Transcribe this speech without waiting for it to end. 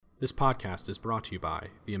This podcast is brought to you by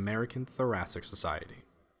the American Thoracic Society.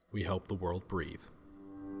 We help the world breathe.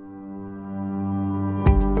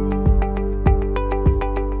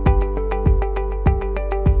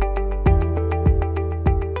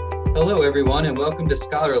 Hello, everyone, and welcome to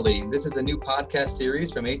Scholarly. This is a new podcast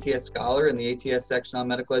series from ATS Scholar and the ATS section on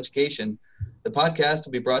medical education. The podcast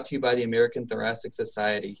will be brought to you by the American Thoracic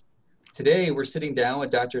Society. Today, we're sitting down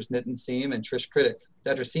with Drs. Nitin Seam and Trish Critic.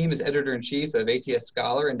 Dr. Seam is editor-in-chief of ATS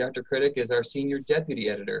Scholar, and Dr. Critic is our senior deputy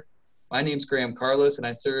editor. My name's Graham Carlos, and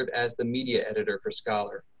I serve as the media editor for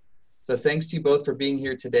Scholar. So thanks to you both for being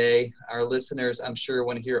here today. Our listeners, I'm sure,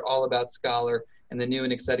 want to hear all about Scholar and the new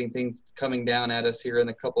and exciting things coming down at us here in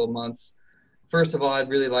a couple of months. First of all, I'd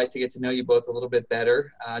really like to get to know you both a little bit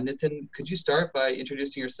better. Nitin, could you start by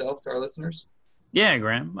introducing yourself to our listeners? Yeah,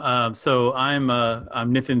 Graham. So I'm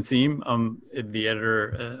Nitin Seam. I'm the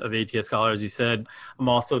editor of ATS Scholar, as you said. I'm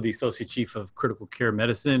also the associate chief of critical care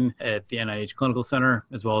medicine at the NIH Clinical Center,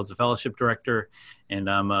 as well as the fellowship director. And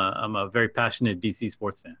I'm a very passionate DC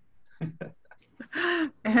sports fan.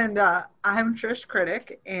 And I'm Trish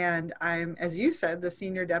Critic, and I'm, as you said, the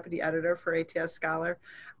senior deputy editor for ATS Scholar.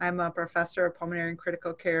 I'm a professor of pulmonary and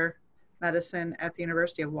critical care medicine at the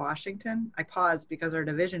University of Washington. I paused because our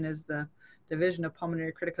division is the Division of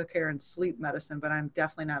Pulmonary Critical Care and Sleep Medicine, but I'm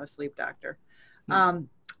definitely not a sleep doctor. And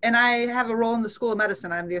I have a role in the School of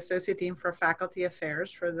Medicine. I'm the Associate Dean for Faculty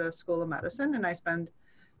Affairs for the School of Medicine, and I spend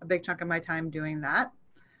a big chunk of my time doing that.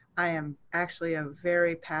 I am actually a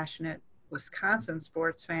very passionate Wisconsin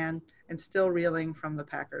sports fan and still reeling from the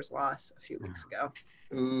Packers loss a few weeks ago.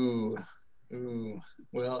 Ooh.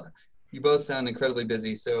 Well, you both sound incredibly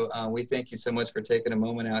busy, so we thank you so much for taking a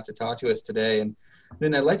moment out to talk to us today. And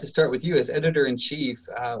then I'd like to start with you as editor-in-chief.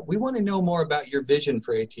 We want to know more about your vision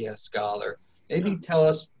for ATS Scholar. Maybe tell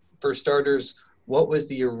us, for starters, what was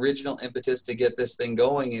the original impetus to get this thing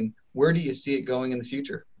going, and where do you see it going in the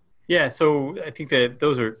future? Yeah, so I think that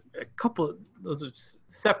those are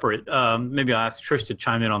separate. Maybe I'll ask Trish to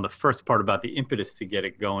chime in on the first part about the impetus to get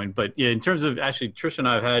it going. But yeah, in terms of actually, Trish and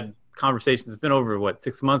I have had conversations. It's been over,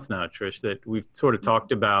 6 months now, Trish, that we've sort of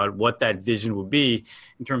talked about what that vision would be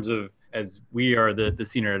in terms of, as we are the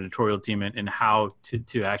senior editorial team, and how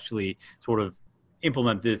to actually sort of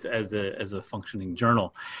implement this as a functioning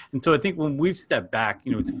journal. And so I think when we've stepped back,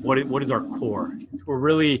 it's what is our core? We're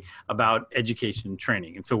really about education and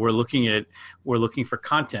training. And so we're looking for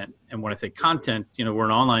content. And when I say content, we're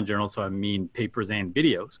an online journal, so I mean papers and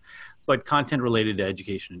videos, but content related to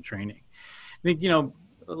education and training. I think,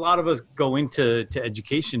 a lot of us go into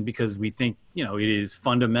education because we think, it is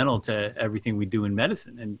fundamental to everything we do in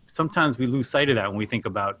medicine. And sometimes we lose sight of that when we think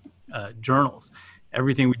about journals.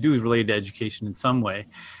 Everything we do is related to education in some way.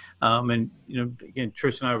 And, again,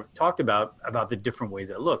 Trish and I talked about the different ways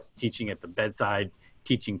that looks. Teaching at the bedside,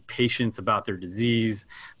 teaching patients about their disease,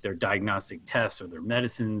 their diagnostic tests or their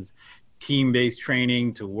medicines, team-based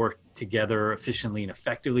training to work together efficiently and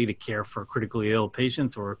effectively to care for critically ill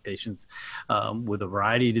patients or patients with a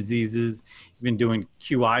variety of diseases. You've been doing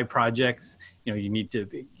QI projects. You need to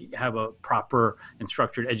have a proper and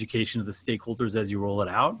structured education of the stakeholders as you roll it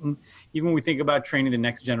out. And even when we think about training the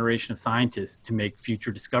next generation of scientists to make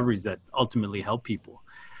future discoveries that ultimately help people.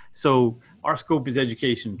 So our scope is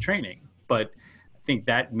education and training, but I think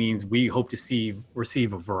that means we hope to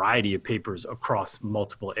receive a variety of papers across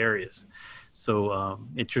multiple areas. So,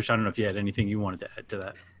 Trish, I don't know if you had anything you wanted to add to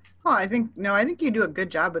that. Well, I think you do a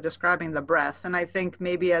good job of describing the breadth. And I think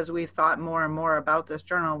maybe as we've thought more and more about this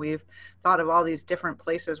journal, we've thought of all these different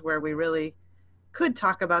places where we really could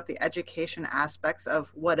talk about the education aspects of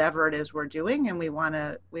whatever it is we're doing. And we want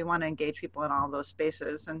to engage people in all those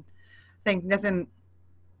spaces. And I think Nitin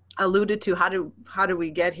alluded to how do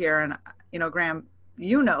we get here? And, Graham,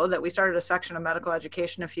 that we started a section of medical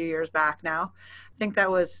education a few years back now. I think that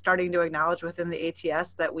was starting to acknowledge within the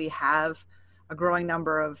ATS that we have a growing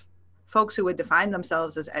number of folks who would define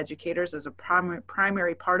themselves as educators as a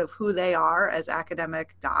primary part of who they are as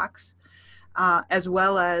academic docs, as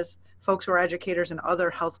well as folks who are educators in other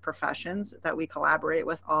health professions that we collaborate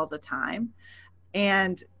with all the time.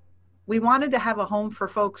 And we wanted to have a home for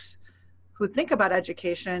folks who think about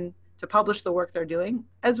education to publish the work they're doing,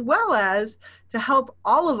 as well as to help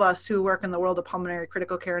all of us who work in the world of pulmonary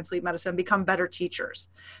critical care and sleep medicine become better teachers.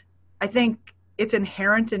 I think it's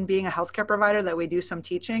inherent in being a healthcare provider that we do some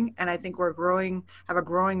teaching, and I think have a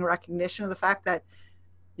growing recognition of the fact that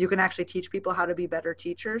you can actually teach people how to be better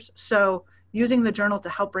teachers. So using the journal to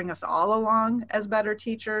help bring us all along as better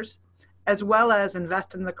teachers, as well as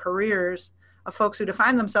invest in the careers of folks who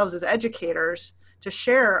define themselves as educators to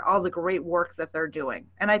share all the great work that they're doing.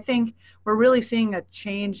 And I think we're really seeing a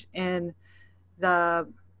change in the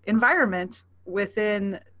environment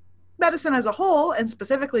within medicine as a whole, and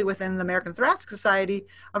specifically within the American Thoracic Society,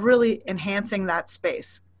 of really enhancing that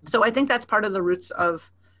space. So I think that's part of the roots of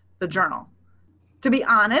the journal. To be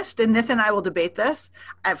honest, and Nith and I will debate this,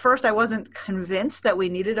 at first I wasn't convinced that we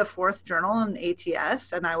needed a fourth journal in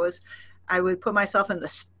ATS, and I would put myself in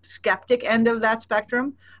the skeptic end of that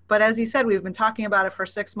spectrum. But as you said, we've been talking about it for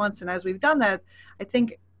 6 months, and as we've done that, I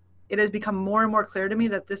think it has become more and more clear to me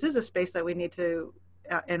that this is a space that we need to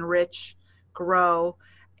enrich, grow,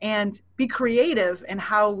 and be creative in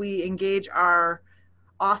how we engage our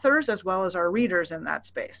authors as well as our readers in that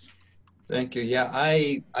space. Thank you. Yeah,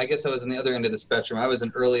 I guess I was on the other end of the spectrum. I was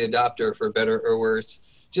an early adopter, for better or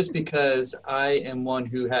worse, just because I am one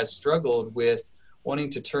who has struggled with wanting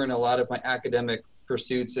to turn a lot of my academic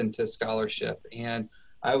pursuits into scholarship. And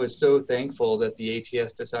I was so thankful that the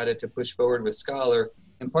ATS decided to push forward with Scholar,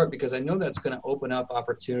 in part because I know that's going to open up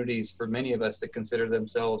opportunities for many of us that consider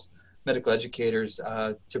themselves medical educators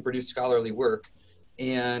to produce scholarly work.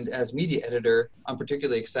 And as media editor, I'm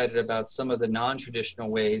particularly excited about some of the non-traditional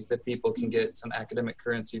ways that people can get some academic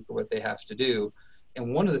currency for what they have to do.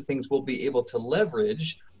 And one of the things we'll be able to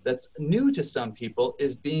leverage that's new to some people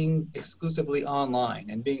is being exclusively online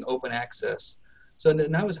and being open access. So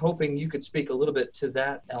then I was hoping you could speak a little bit to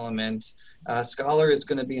that element. Scholar is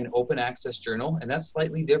going to be an open access journal, and that's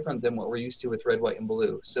slightly different than what we're used to with Red, White, and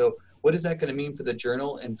Blue. So what is that going to mean for the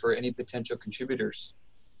journal and for any potential contributors?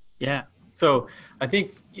 Yeah. So I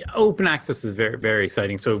think open access is very, very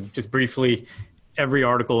exciting. So just briefly, every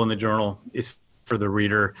article in the journal is for the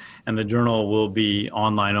reader, and the journal will be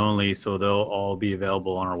online only, so they'll all be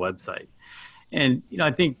available on our website. And,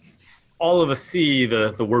 I think all of us see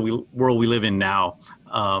the world we live in now,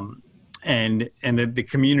 and the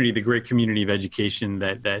community, the great community of education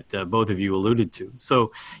that both of you alluded to.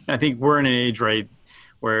 So I think we're in an age, right,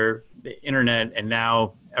 where the internet, and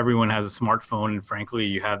now everyone has a smartphone, and frankly,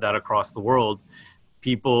 you have that across the world.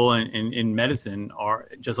 People in medicine are,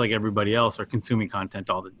 just like everybody else, are consuming content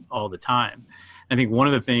all the time. I think one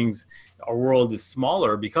of the things, our world is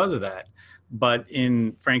smaller because of that, but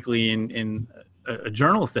frankly, in a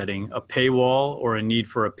journal setting, a paywall or a need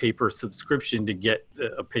for a paper subscription to get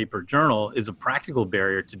a paper journal is a practical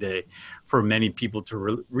barrier today for many people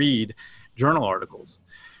to read journal articles.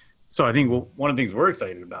 So I think one of the things we're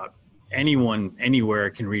excited about, anyone, anywhere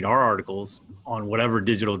can read our articles on whatever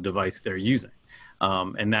digital device they're using.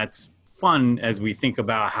 And that's fun as we think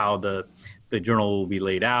about how the journal will be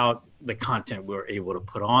laid out, the content we're able to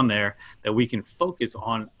put on there, that we can focus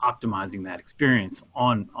on optimizing that experience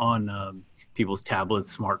on people's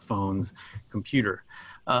tablets, smartphones, computer.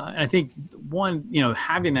 And I think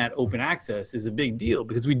having that open access is a big deal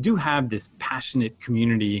because we do have this passionate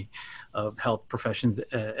community of health professions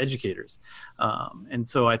educators. And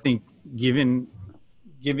so I think giving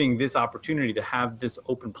this opportunity to have this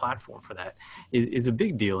open platform for that is a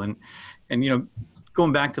big deal. And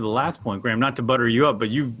going back to the last point, Graham, not to butter you up, but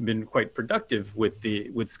you've been quite productive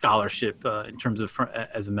with scholarship in terms of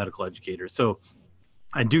as a medical educator. So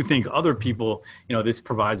I do think other people, this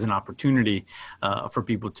provides an opportunity for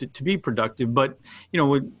people to be productive. But,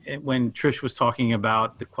 when Trish was talking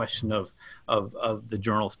about the question of the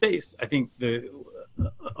journal space, I think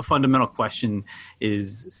a fundamental question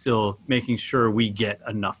is still making sure we get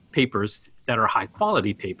enough papers that are high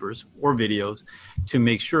quality papers or videos to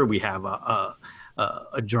make sure we have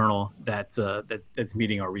a journal that's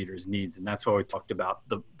meeting our readers' needs. And that's why we talked about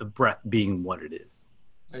the breadth being what it is.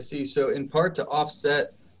 I see. So in part to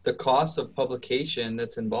offset the cost of publication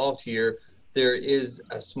that's involved here, there is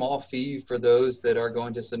a small fee for those that are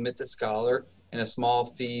going to submit to Scholar and a small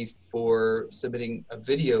fee for submitting a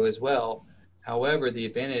video as well. However, the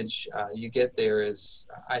advantage you get there is,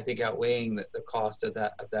 I think, outweighing the cost of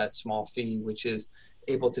that small fee, which is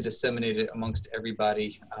able to disseminate it amongst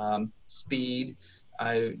everybody. Speed,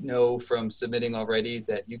 I know from submitting already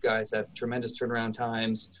that you guys have tremendous turnaround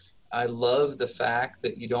times. I love the fact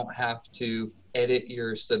that you don't have to edit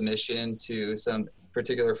your submission to some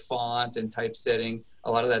particular font and typesetting.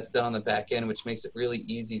 A lot of that's done on the back end, which makes it really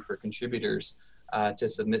easy for contributors to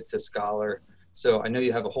submit to Scholar. So I know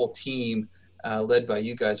you have a whole team led by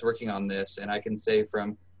you guys working on this, and I can say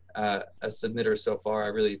from a submitter so far, I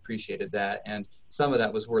really appreciated that, and some of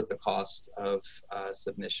that was worth the cost of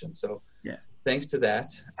submission. So yeah. Thanks to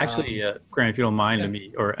that. Actually, Grant, if you don't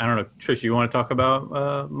mind, or I don't know, Trish, you want to talk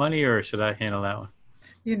about money, or should I handle that one?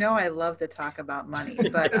 I love to talk about money,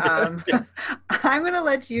 but I'm going to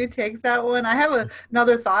let you take that one. I have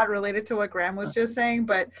another thought related to what Graham was just saying,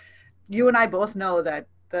 but you and I both know that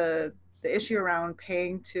the issue around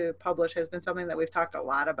paying to publish has been something that we've talked a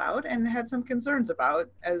lot about and had some concerns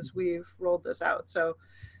about as we've rolled this out. So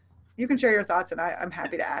you can share your thoughts, and I'm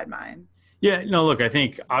happy to add mine. Yeah, no, look, I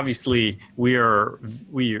think obviously we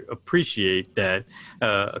appreciate that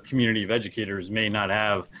a community of educators may not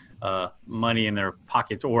have money in their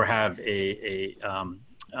pockets or have a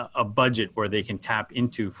budget where they can tap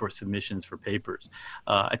into for submissions for papers.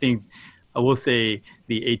 I think I will say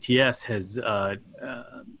the ATS has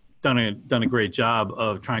done a great job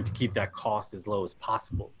of trying to keep that cost as low as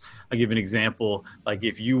possible. I'll give an example. Like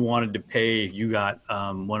if you wanted to pay, if you got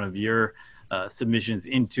one of your submissions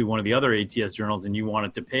into one of the other ATS journals and you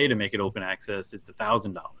wanted to pay to make it open access, it's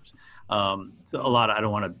 $1,000. So a lot of, I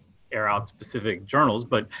don't want to air out specific journals,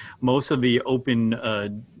 but most of the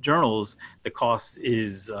open journals, the cost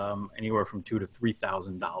is anywhere from $2,000 to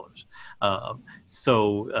 $3,000.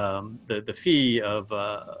 So the fee of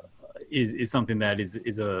is something that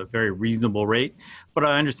is a very reasonable rate, but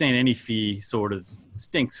I understand any fee sort of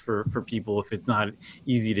stinks for people if it's not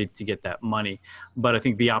easy to get that money. But I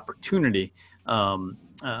think the opportunity,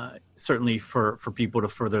 certainly for people to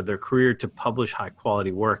further their career, to publish high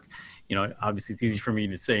quality work, obviously it's easy for me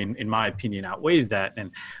to say, in my opinion, outweighs that.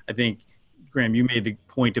 And I think, Graham, you made the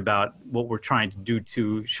point about what we're trying to do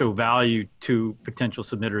to show value to potential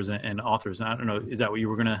submitters and authors. And I don't know, is that what you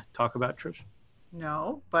were going to talk about, Trish?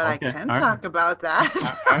 No, but okay. I can All talk about that.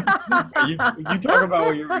 You talk about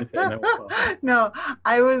what you were going to say. No,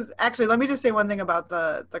 I was actually, let me just say one thing about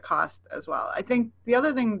the cost as well. I think the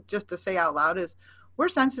other thing just to say out loud is we're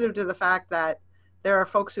sensitive to the fact that there are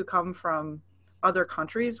folks who come from other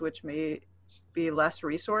countries which may be less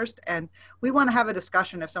resourced, and we want to have a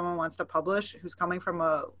discussion if someone wants to publish who's coming from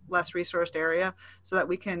a less resourced area, so that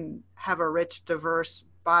we can have a rich, diverse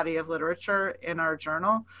body of literature in our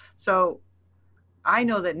journal. So I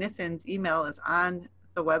know that Nitin's email is on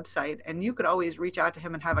the website, and you could always reach out to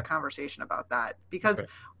him and have a conversation about that, because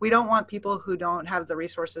we don't want people who don't have the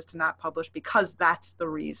resources to not publish because that's the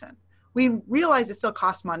reason. We realize it still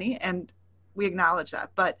costs money, and we acknowledge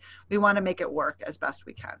that, but we want to make it work as best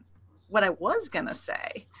we can. What I was going to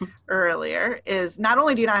say earlier is not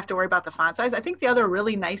only do you not have to worry about the font size, I think the other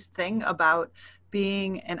really nice thing about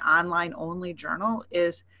being an online only journal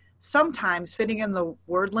is sometimes fitting in the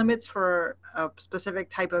word limits for a specific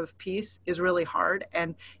type of piece is really hard,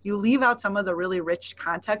 and you leave out some of the really rich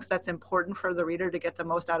context that's important for the reader to get the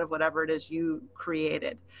most out of whatever it is you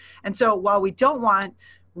created. And so while we don't want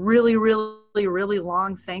really, really, really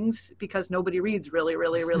long things, because nobody reads really,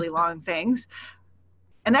 really, really long things,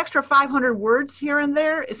 an extra 500 words here and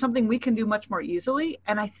there is something we can do much more easily.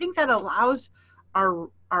 And I think that allows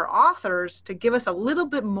our authors to give us a little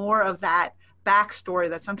bit more of that backstory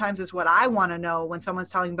that sometimes is what I want to know when someone's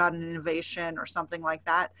telling about an innovation or something like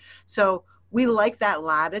that. So we like that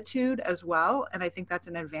latitude as well, and I think that's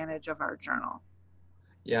an advantage of our journal.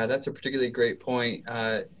 Yeah, that's a particularly great point.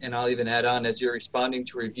 And I'll even add on, as you're responding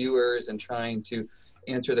to reviewers and trying to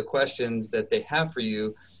answer the questions that they have for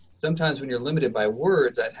you, sometimes when you're limited by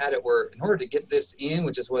words, I've had it where in order to get this in,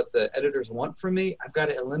 which is what the editors want from me, I've got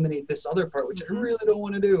to eliminate this other part, which I really don't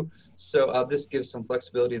want to do. So this gives some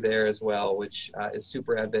flexibility there as well, which is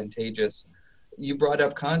super advantageous. You brought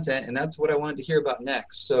up content, and that's what I wanted to hear about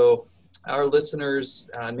next. So our listeners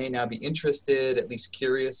may now be interested, at least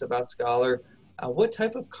curious about Scholar. What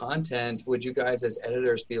type of content would you guys as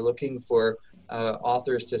editors be looking for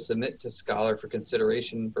authors to submit to Scholar for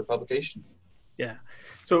consideration for publication? Yeah.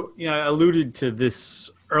 So, I alluded to this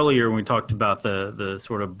earlier when we talked about the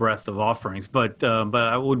sort of breadth of offerings, but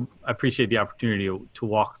I would appreciate the opportunity to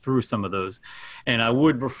walk through some of those. And I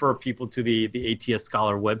would refer people to the ATS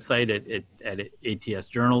Scholar website at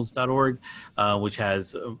atsjournals.org, which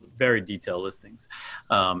has very detailed listings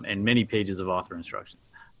and many pages of author instructions.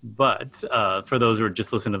 But for those who are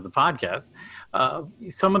just listening to the podcast,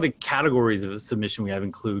 some of the categories of submission we have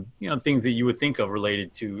include, things that you would think of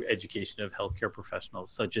related to education of healthcare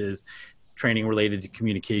professionals, such as training related to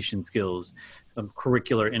communication skills, some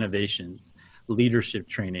curricular innovations, leadership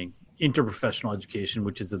training, interprofessional education,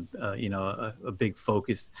 which is a big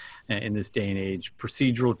focus in this day and age,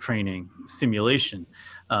 procedural training, simulation.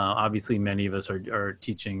 Obviously, many of us are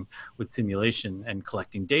teaching with simulation and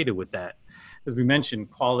collecting data with that. As we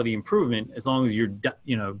mentioned, quality improvement, as long as you're,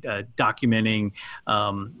 documenting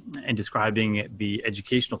and describing the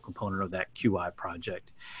educational component of that QI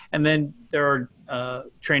project. And then there are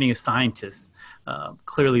training of scientists.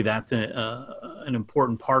 Clearly, that's an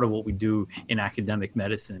important part of what we do in academic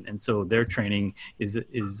medicine. And so their training is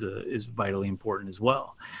vitally important as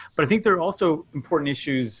well. But I think there are also important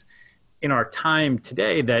issues in our time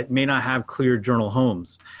today that may not have clear journal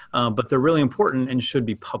homes, but they're really important and should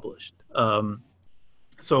be published.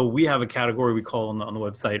 So we have a category we call on the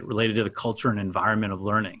website related to the culture and environment of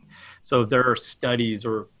learning. So if there are studies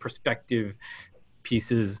or perspective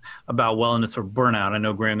pieces about wellness or burnout, I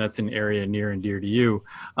know, Graham, that's an area near and dear to you,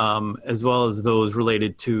 as well as those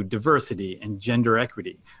related to diversity and gender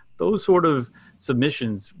equity. Those sort of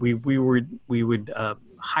submissions we would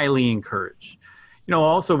highly encourage.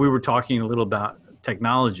 Also we were talking a little about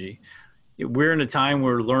technology. We're in a time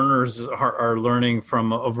where learners are learning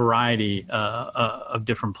from a variety of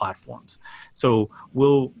different platforms. So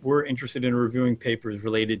we're interested in reviewing papers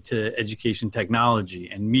related to education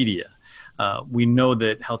technology and media. We know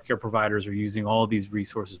that healthcare providers are using all these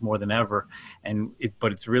resources more than ever,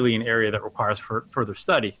 but it's really an area that requires further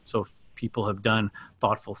study. So if people have done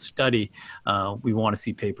thoughtful study, we want to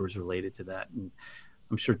see papers related to that. And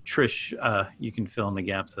I'm sure, Trish, you can fill in the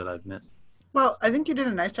gaps that I've missed. Well, I think you did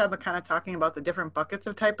a nice job of kind of talking about the different buckets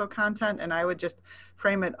of type of content. And I would just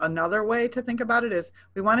frame it another way to think about it is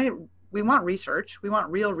we want research. We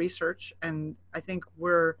want real research. And I think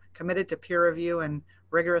we're committed to peer review and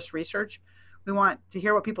rigorous research. We want to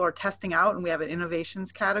hear what people are testing out, and we have an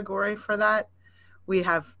innovations category for that. We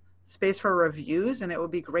have space for reviews, and it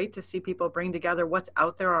would be great to see people bring together what's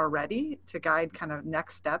out there already to guide kind of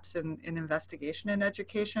next steps in investigation and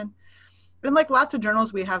education. And like lots of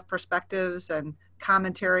journals, we have perspectives and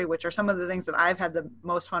commentary, which are some of the things that I've had the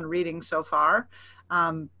most fun reading so far.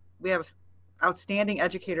 We have outstanding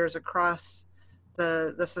educators across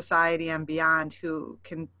the society and beyond who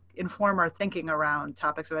can inform our thinking around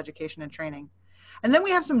topics of education and training. And then we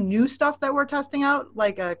have some new stuff that we're testing out,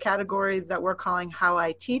 like a category that we're calling How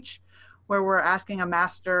I Teach, where we're asking a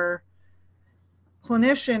master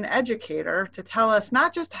clinician educator to tell us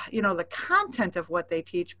not just, the content of what they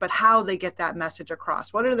teach, but how they get that message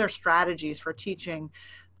across. What are their strategies for teaching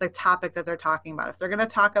the topic that they're talking about? If they're going to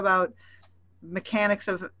talk about mechanics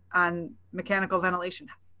on mechanical ventilation,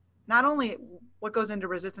 not only what goes into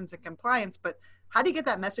resistance and compliance, but how do you get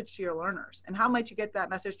that message to your learners? And how might you get that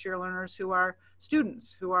message to your learners who are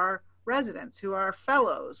students, who are residents, who are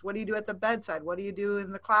fellows? What do you do at the bedside? What do you do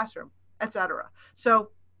in the classroom, et cetera?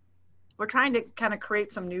 So we're trying to kind of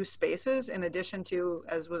create some new spaces in addition to,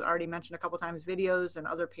 as was already mentioned a couple of times, videos and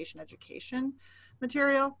other patient education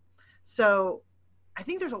material. So I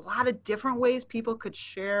think there's a lot of different ways people could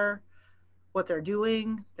share what they're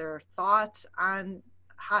doing, their thoughts on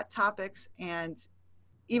hot topics, and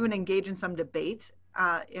even engage in some debate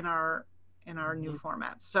in our new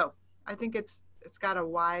formats. So I think it's got a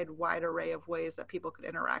wide array of ways that people could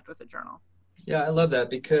interact with the journal. Yeah, I love that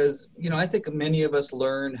because, I think many of us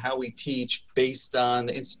learn how we teach based on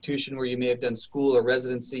the institution where you may have done school or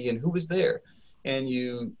residency and who was there. And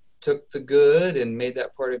you took the good and made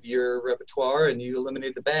that part of your repertoire and you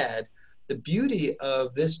eliminated the bad. The beauty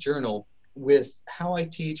of this journal with How I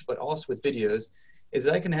Teach, but also with videos, is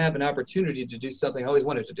that I can have an opportunity to do something I always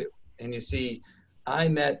wanted to do. And you see, I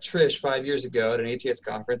met Trish 5 years ago at an ATS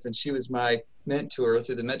conference, and she was my mentor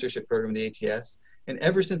through the mentorship program of the ATS. And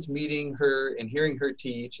ever since meeting her and hearing her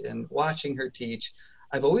teach and watching her teach,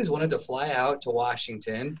 I've always wanted to fly out to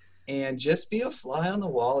Washington and just be a fly on the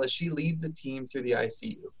wall as she leads a team through the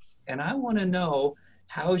ICU. And I want to know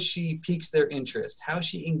how she piques their interest, how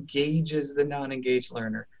she engages the non-engaged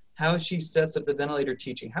learner, how she sets up the ventilator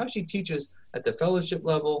teaching, how she teaches at the fellowship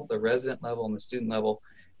level, the resident level, and the student level.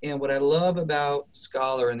 And what I love about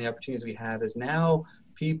Scholar and the opportunities we have is now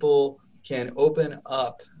people can open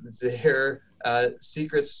up their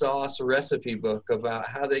secret sauce recipe book about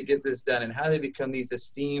how they get this done and how they become these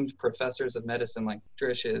esteemed professors of medicine like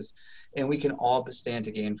Trish is, and we can all stand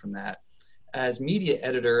to gain from that. As media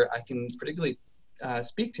editor, I can particularly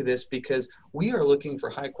speak to this because we are looking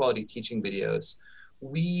for high quality teaching videos.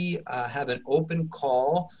 We have an open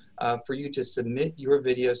call for you to submit your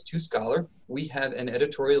videos to Scholar. We have an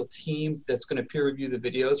editorial team that's going to peer review the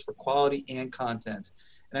videos for quality and content.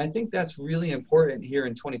 And I think that's really important here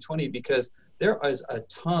in 2020 because there is a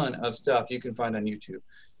ton of stuff you can find on YouTube.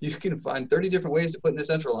 You can find 30 different ways to put in a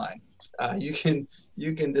central line. You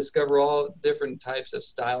can discover all different types of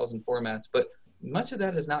styles and formats, but much of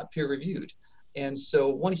that is not peer reviewed. And so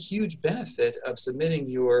one huge benefit of submitting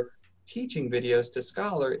your teaching videos to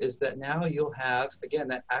Scholar is that now you'll have, again,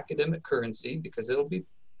 that academic currency because it'll be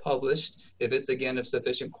published if it's, again, of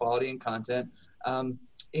sufficient quality and content.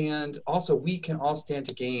 And also we can all stand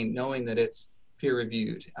to gain knowing that it's peer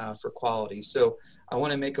reviewed for quality. So I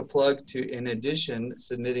want to make a plug to, in addition,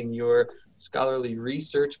 submitting your scholarly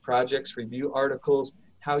research projects, review articles,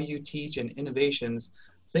 how you teach, and innovations,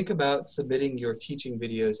 think about submitting your teaching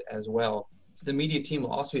videos as well. The media team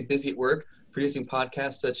will also be busy at work producing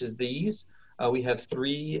podcasts such as these. We have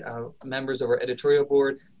three members of our editorial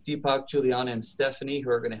board, Deepak, Juliana, and Stephanie, who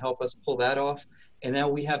are going to help us pull that off. And now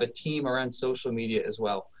we have a team around social media as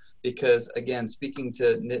well. Because again, speaking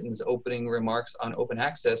to Nitin's opening remarks on open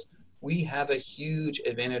access, we have a huge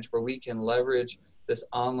advantage where we can leverage this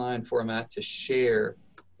online format to share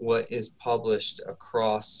what is published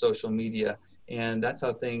across social media. And that's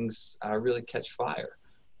how things really catch fire.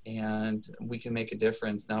 And we can make a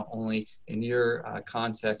difference not only in your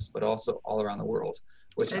context, but also all around the world,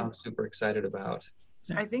 which I'm super excited about.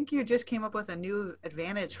 I think you just came up with a new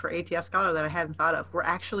advantage for ATS Scholar that I hadn't thought of. We're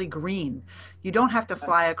actually green. You don't have to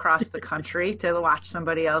fly across the country to watch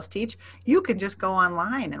somebody else teach. You can just go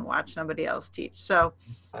online and watch somebody else teach. So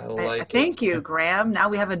thank you, Graham. Now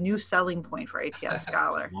we have a new selling point for ATS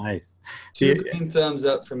Scholar. Nice. Two green thumbs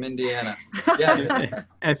up from Indiana. Yeah.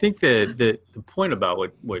 I think the point about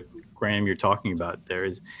what Graham, you're talking about there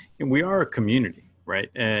is, we are a community.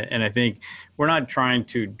 Right. And I think we're not trying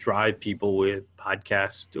to drive people with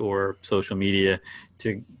podcasts or social media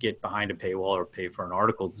to get behind a paywall or pay for an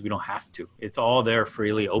article, because we don't have to. It's all there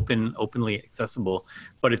freely, openly accessible,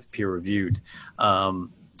 but it's peer reviewed.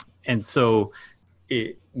 And so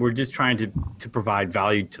we're just trying to provide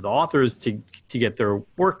value to the authors to get their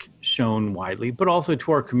work shown widely, but also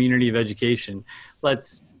to our community of education.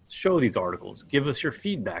 Let's show these articles, give us your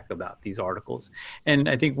feedback about these articles. And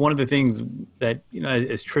I think one of the things that,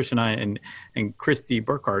 as Trish and I and Christy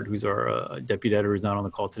Burkhardt, who's our deputy editor, who's not on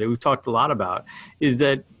the call today, we've talked a lot about, is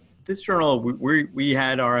that this journal, we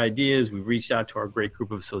had our ideas, we reached out to our great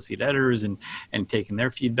group of associate editors and taken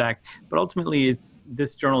their feedback, but ultimately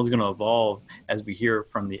this journal is going to evolve as we hear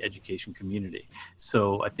from the education community.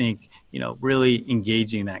 So I think, really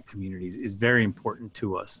engaging that community is very important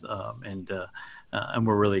to us. And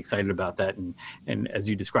we're really excited about that. And as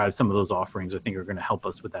you described, some of those offerings I think are going to help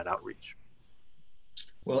us with that outreach.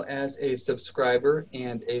 Well, as a subscriber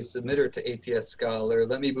and a submitter to ATS Scholar,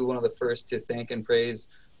 let me be one of the first to thank and praise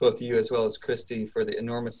both you as well as Christy for the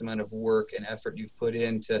enormous amount of work and effort you've put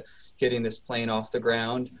into getting this plane off the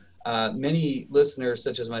ground. Many listeners,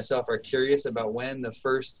 such as myself, are curious about when the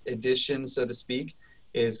first edition, so to speak,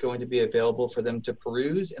 is going to be available for them to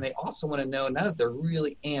peruse. And they also want to know, now that they're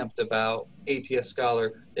really amped about ATS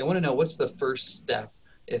Scholar, they want to know what's the first step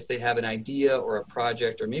if they have an idea or a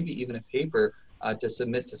project or maybe even a paper to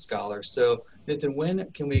submit to Scholar. So Nitin, when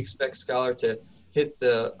can we expect Scholar to hit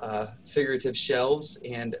the figurative shelves,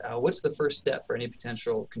 and what's the first step for any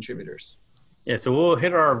potential contributors? Yeah, so we'll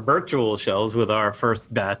hit our virtual shelves with our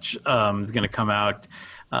first batch. It's going to come out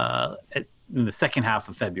in the second half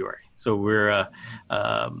of February. So we're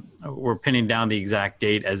pinning down the exact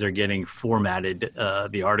date as they're getting formatted,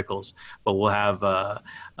 the articles, but we'll have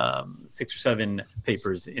 6 or 7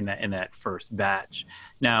 papers in that first batch.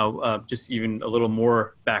 Now, just even a little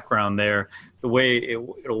more background there. The way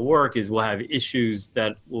it'll work is we'll have issues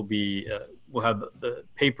that will be we'll have the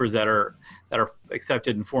papers that are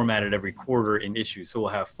accepted and formatted every quarter in issues. So we'll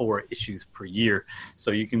have 4 issues per year.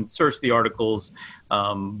 So you can search the articles,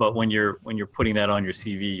 but when you're putting that on your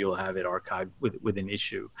CV, you'll have it archived with an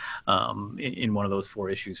issue in one of those 4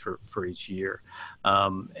 issues for each year.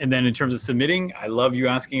 And then in terms of submitting, I love you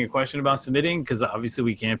asking a question about submitting, because obviously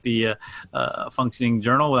we can't be a functioning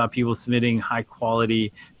journal without people submitting high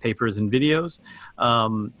quality papers and videos.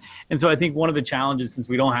 And so I think one of the challenges, since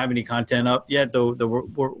we don't have any content up yet, though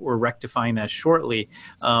we're rectifying that shortly,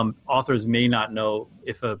 authors may not know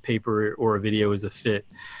if a paper or a video is a fit.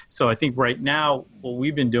 So I think right now, what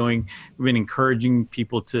we've been doing, we've been encouraging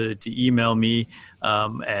people to email me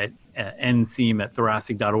at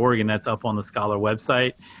nseam@thoracic.org, and that's up on the Scholar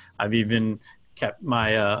website. I've even kept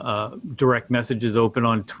my direct messages open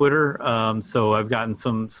on Twitter, so I've gotten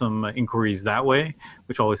some inquiries that way,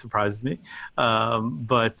 which always surprises me.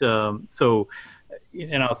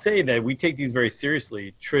 And I'll say that we take these very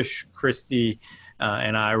seriously. Trish, Christy,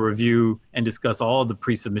 and I review and discuss all of the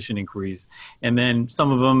pre-submission inquiries, and then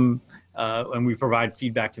some of them, and we provide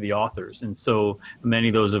feedback to the authors. And so many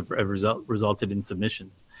of those have resulted in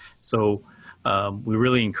submissions. So we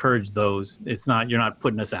really encourage those. You're not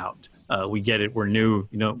putting us out. We get it. We're new.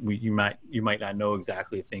 You might not know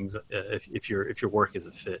exactly if your work is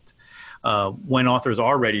a fit. When authors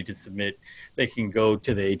are ready to submit, they can go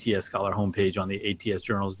to the ATS Scholar homepage on the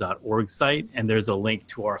atsjournals.org site, and there's a link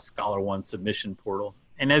to our Scholar One submission portal.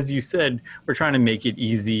 And as you said, we're trying to make it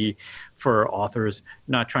easy for authors,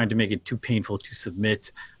 not trying to make it too painful to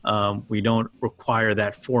submit. We don't require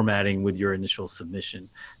that formatting with your initial submission.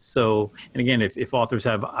 So, and again, if authors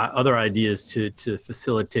have other ideas to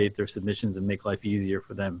facilitate their submissions and make life easier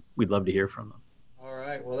for them, we'd love to hear from them. All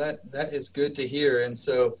right, well, that is good to hear. And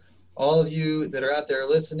so all of you that are out there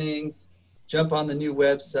listening, jump on the new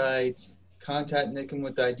websites, contact Nickam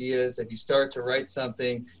with ideas. If you start to write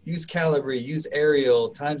something, use Calibri, use Arial,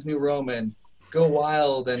 Times New Roman, go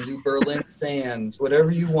wild and do Berlin Sans,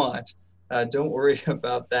 whatever you want. Don't worry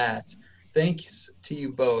about that. Thanks to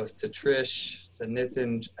you both, to Trish, to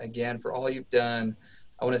Nitin, again, for all you've done.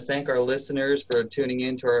 I want to thank our listeners for tuning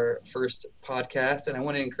in to our first podcast, and I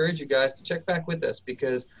want to encourage you guys to check back with us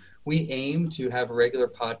because we aim to have a regular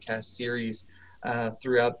podcast series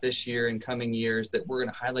throughout this year and coming years that we're going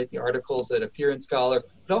to highlight the articles that appear in Scholar,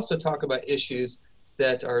 but also talk about issues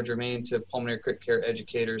that are germane to pulmonary critical care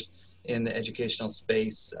educators in the educational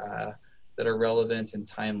space that are relevant and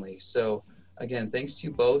timely. So again, thanks to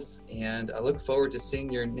you both, and I look forward to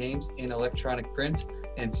seeing your names in electronic print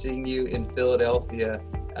and seeing you in Philadelphia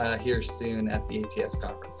here soon at the ATS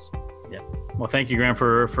conference. Yeah. Well, thank you, Graham,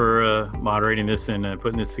 for moderating this and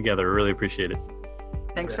putting this together. I really appreciate it.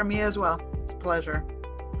 Thanks from me as well. It's a pleasure.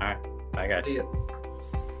 All right. Bye, guys. See ya.